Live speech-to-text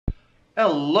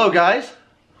Hello guys!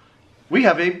 We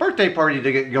have a birthday party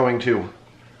to get going to.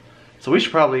 So we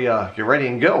should probably get ready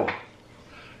and go.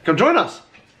 Come join us,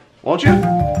 won't you?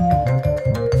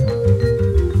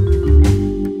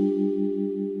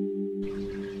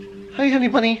 Hi honey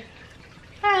bunny.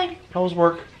 Hi. How was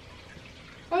work?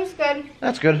 That was good.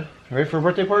 That's good. Ready for a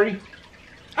birthday party?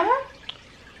 Uh-huh.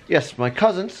 Yes, my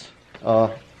cousins,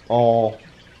 all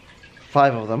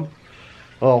 5 of them,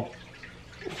 well,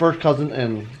 first cousin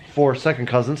and 4 second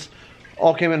cousins,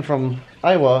 all came in from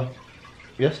Iowa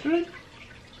yesterday?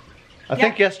 I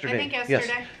think yesterday. Yes.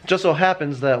 Just so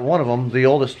happens that one of them, the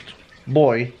oldest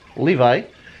boy, Levi,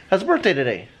 has a birthday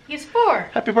today. He's 4.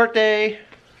 Happy birthday!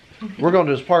 We're going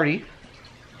to his party.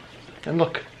 And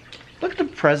look at the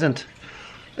present.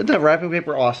 Isn't that wrapping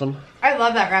paper awesome? I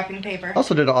love that wrapping paper.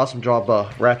 Also did an awesome job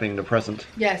wrapping the present.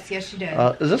 Yes, you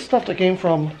did. Is this stuff that came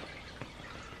from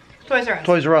Toys R Us.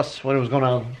 Toys R Us when it was going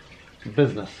out of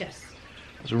business? Yes.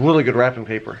 It's really good wrapping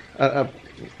paper. I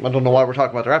don't know why we're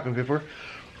talking about the wrapping paper.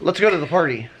 Let's go to the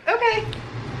party. Okay.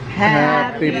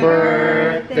 Happy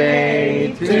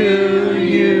birthday to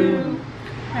you.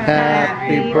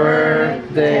 Happy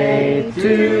birthday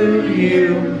to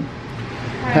you.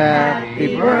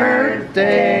 Happy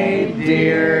birthday,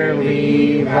 dear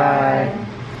Levi.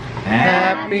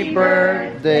 Happy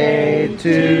birthday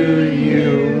to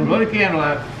you. Blow the candle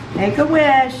out. Make a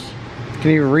wish.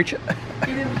 Can you reach it? Go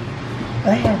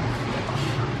ahead.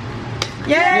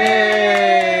 Yay!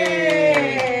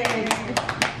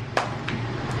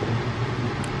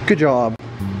 Good job.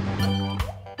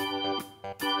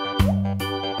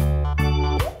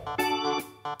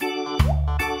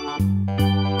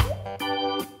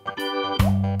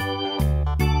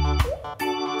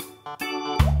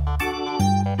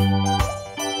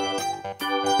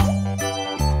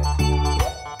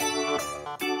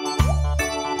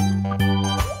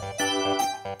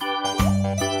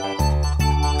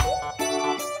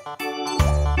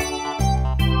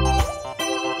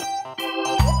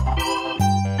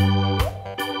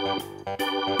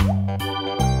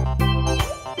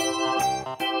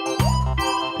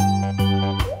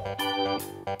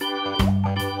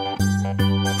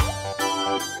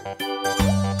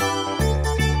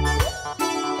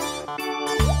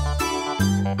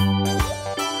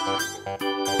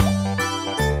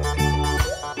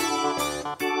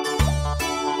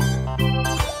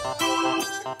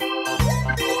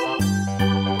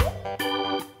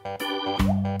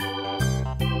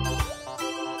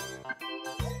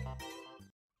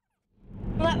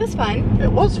 Well, that was fun.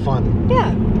 It was fun.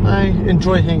 Yeah. I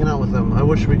enjoy hanging out with them. I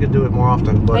wish we could do it more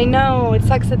often, but I know. It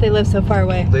sucks that they live so far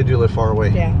away. they do live far away.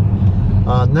 Yeah.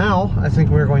 Now, I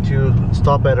think we're going to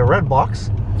stop at a Red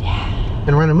Box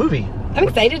and rent a movie. I'm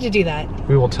excited to do that.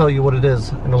 We will tell you what it is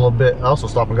in a little bit. I also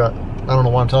stopped and got, I don't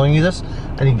know why I'm telling you this,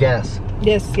 I need gas.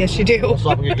 Yes, yes you do. We'll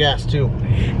stop and get gas too.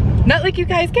 Not like you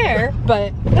guys care,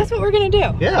 but that's what we're gonna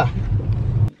do. Yeah.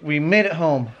 We made it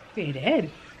home. We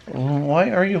did.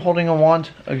 Why are you holding a wand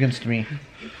against me?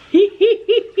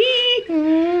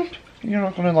 You're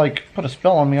not gonna like put a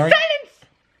spell on me, are you?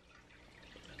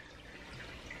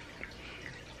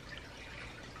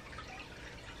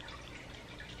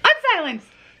 Silence! Unsilence!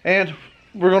 And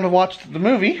we're gonna watch the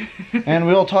movie and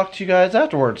we'll talk to you guys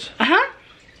afterwards. Uh-huh.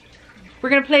 We're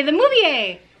gonna play the movie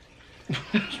A.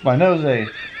 It's my nose A.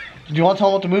 Do you want to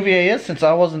tell them what the movie A is since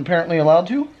I wasn't apparently allowed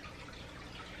to?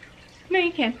 No,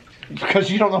 you can.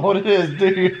 Because you don't know what it is, do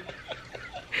you?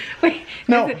 Wait.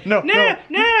 No. No.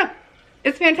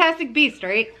 It's Fantastic Beast,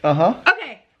 right? Uh-huh.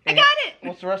 Okay, I got it!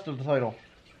 What's the rest of the title?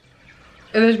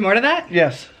 Oh, there's more to that?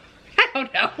 Yes. I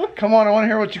don't know. Come on, I want to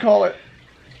hear what you call it.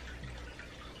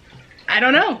 I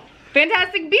don't know.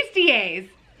 Fantastic Beastiers.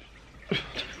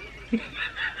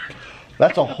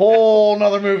 That's a whole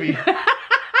nother movie.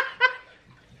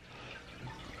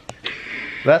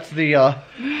 That's the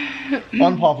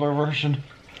unpopular version.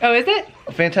 Oh, is it?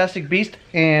 Fantastic Beast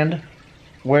and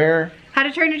where... How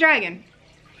to Train a Dragon.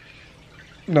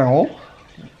 No.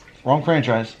 Wrong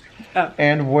franchise. Oh.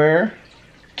 And where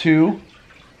to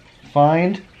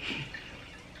find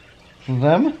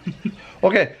them.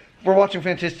 Okay, we're watching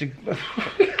Fantastic...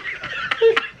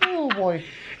 Oh boy.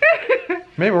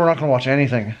 Maybe we're not going to watch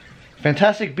anything.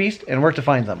 Fantastic Beast and where to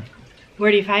find them. Where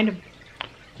do you find them?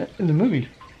 In the movie.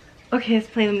 Okay, let's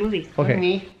play the movie. Okay.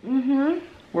 Me? Mm-hmm.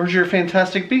 Where's your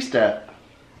Fantastic Beast at?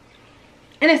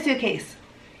 In a suitcase.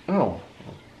 Oh.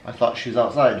 I thought she's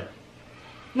outside.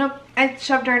 Nope, I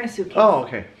shoved her in a suitcase. Oh,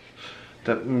 okay.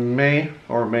 That may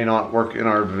or may not work in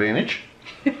our advantage.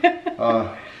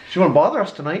 She won't bother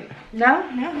us tonight.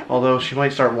 No. Although she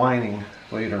might start whining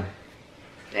later.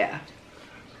 Yeah.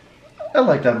 I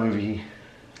like that movie.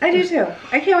 I do too.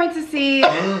 I can't wait to see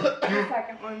the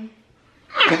second one.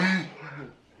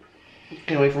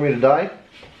 Can't wait for me to die.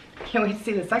 Can't wait to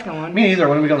see the second one. Me neither.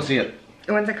 When are we going to see it?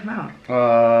 When's it come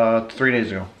out? 3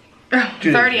 days ago. It's 2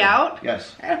 days already ago. out?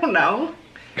 Yes. I don't know.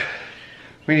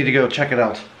 We need to go check it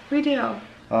out. We do.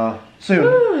 Soon.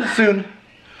 Woo. Soon.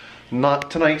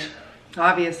 Not tonight.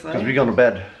 Obviously. Because we go to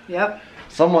bed. Yep.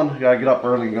 Someone gotta get up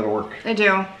early and go to work. I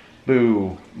do.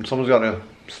 Boo. And someone's gotta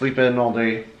sleep in all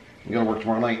day and go to work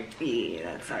tomorrow night. Yeah,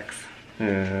 that sucks.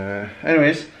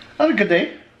 Anyways, I had a good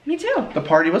day. Me too. The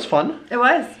party was fun. It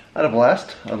was. I had a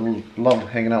blast. I love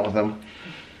hanging out with them.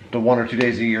 The 1 or 2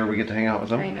 days a year we get to hang out with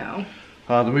them. I know.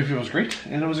 The movie was great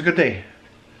and it was a good day.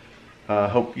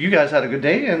 Hope you guys had a good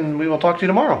day and we will talk to you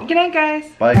tomorrow. Good night,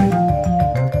 guys. Bye.